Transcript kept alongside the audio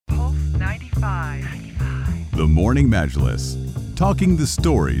The Morning Majlis, talking the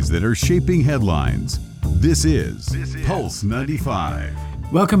stories that are shaping headlines. This is Pulse 95.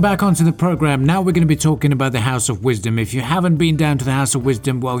 Welcome back onto the program. Now we're going to be talking about the House of Wisdom. If you haven't been down to the House of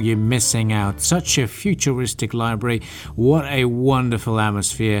Wisdom, well, you're missing out. Such a futuristic library. What a wonderful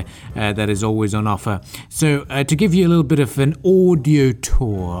atmosphere that is always on offer. So to give you a little bit of an audio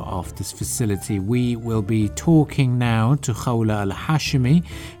tour of this facility, we will be talking now to Khawla Al-Hashimi,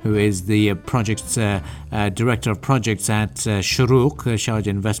 who is the projects director of projects at Shuruq, Sharjah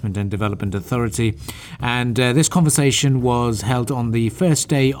Investment and Development Authority. And this conversation was held on the first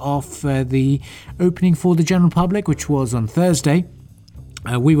day of the opening for the general public, which was on Thursday.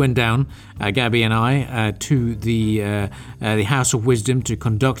 We went down, Gabby and I, to the House of Wisdom to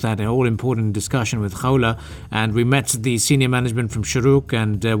conduct that all-important discussion with Khawla, and we met the senior management from Shuruq,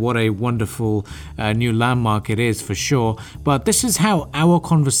 and what a wonderful new landmark it is for sure. But this is how our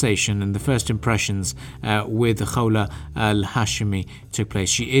conversation and the first impressions with Khawla Al-Hashimi took place.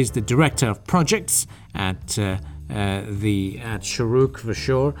 She is the director of projects at Shuruq for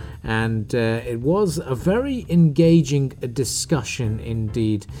sure, and it was a very engaging discussion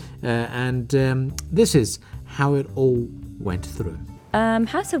indeed, and this is how it all went through.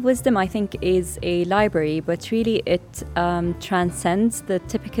 House of Wisdom, I think, is a library, but really it transcends the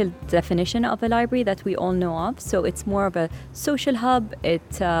typical definition of a library that we all know of. So it's more of a social hub.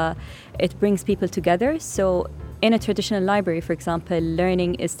 It brings people together. So in a traditional library, for example,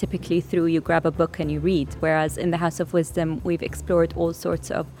 learning is typically through you grab a book and you read, whereas in the House of Wisdom, we've explored all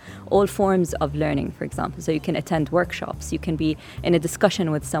forms of learning, for example. So you can attend workshops, you can be in a discussion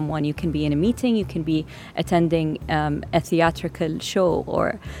with someone, you can be in a meeting, you can be attending a theatrical show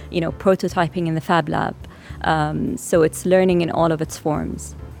or, prototyping in the Fab Lab. So it's learning in all of its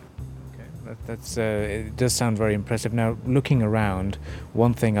forms. It does sound very impressive. Now, looking around,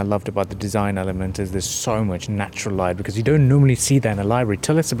 one thing I loved about the design element is there's so much natural light, because you don't normally see that in a library.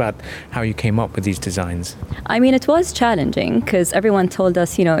 Tell us about how you came up with these designs. I mean, it was challenging because everyone told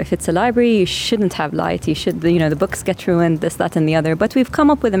us, if it's a library, you shouldn't have light. You should, the books get ruined, this, that, and the other. But we've come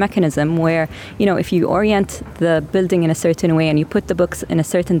up with a mechanism where, if you orient the building in a certain way and you put the books in a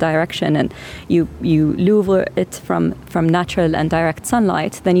certain direction and you lure it from natural and direct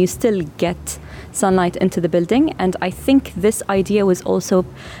sunlight, then you still get sunlight into the building. And I think this idea was also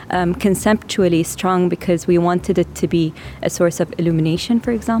conceptually strong because we wanted it to be a source of illumination,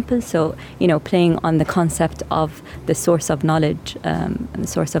 for example. So, playing on the concept of the source of knowledge and the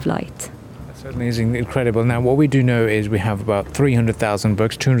source of light. Certainly is incredible. Now, what we do know is we have about 300,000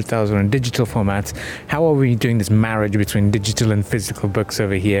 books, 200,000 in digital formats. How are we doing this marriage between digital and physical books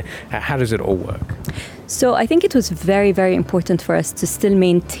over here? How does it all work? So I think it was very, very important for us to still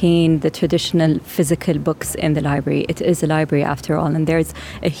maintain the traditional physical books in the library. It is a library after all, and there's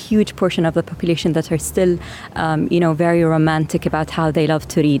a huge portion of the population that are still, very romantic about how they love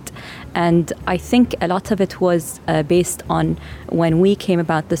to read. And I think a lot of it was based on when we came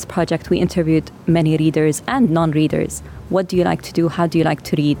about this project, we interviewed many readers and non-readers. What do you like to do? How do you like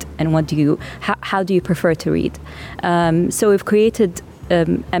to read? And how do you prefer to read? So we've created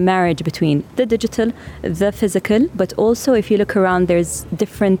a marriage between the digital, the physical, but also if you look around, there's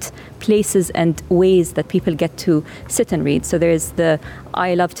different places and ways that people get to sit and read. So there's the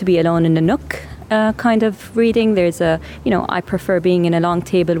I love to be alone in a nook kind of reading. There's I prefer being in a long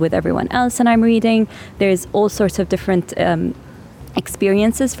table with everyone else and I'm reading. There's all sorts of different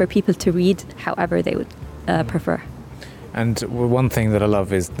experiences for people to read however they would prefer. And one thing that I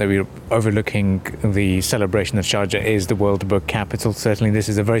love is that we're overlooking the celebration of Sharjah is the World Book Capital. Certainly this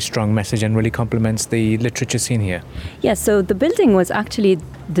is a very strong message and really complements the literature scene here. Yeah, so the building was actually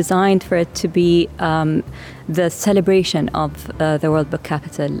designed for it to be the celebration of the World Book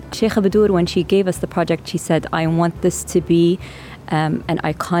Capital. Sheikh Badur, when she gave us the project, she said, I want this to be an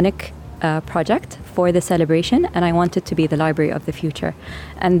iconic project for the celebration, and I want it to be the library of the future.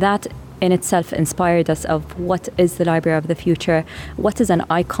 And that in itself inspired us of what is the library of the future, what is an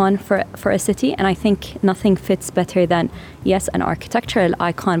icon for a city. And I think nothing fits better than, yes, an architectural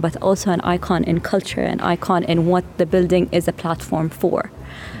icon, but also an icon in culture, an icon in what the building is a platform for.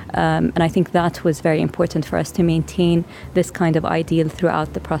 And I think that was very important for us to maintain this kind of ideal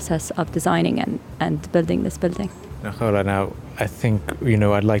throughout the process of designing and building this building. Now, I think,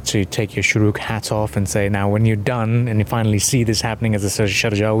 I'd like to take your Shuruq hat off and say, now, when you're done and you finally see this happening as a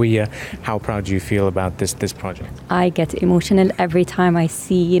Sharjawiyya, how proud do you feel about this project? I get emotional every time I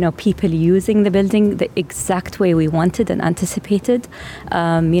see, people using the building the exact way we wanted and anticipated.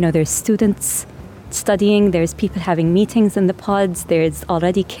 There's students studying, there's people having meetings in the pods, there's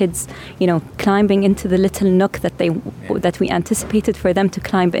already kids, climbing into the little nook that we anticipated for them to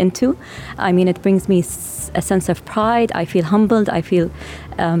climb into. I mean, it brings me a sense of pride. I feel humbled. I feel,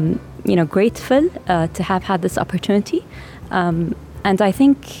 grateful to have had this opportunity. And I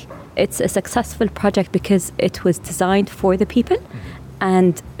think it's a successful project because it was designed for the people,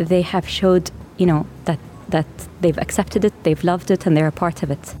 and they have showed, that they've accepted it, they've loved it, and they're a part of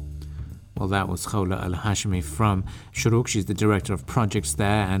it. Well, that was Khawla Al-Hashimi from Shurook. She's the director of projects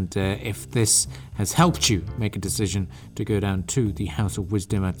there. And if this has helped you make a decision to go down to the House of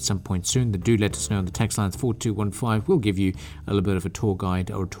Wisdom at some point soon, then do let us know on the text lines 4215. We'll give you a little bit of a tour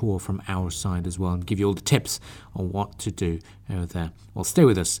guide or a tour from our side as well, and give you all the tips on what to do over there. Well, stay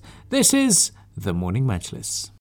with us. This is The Morning Majlis.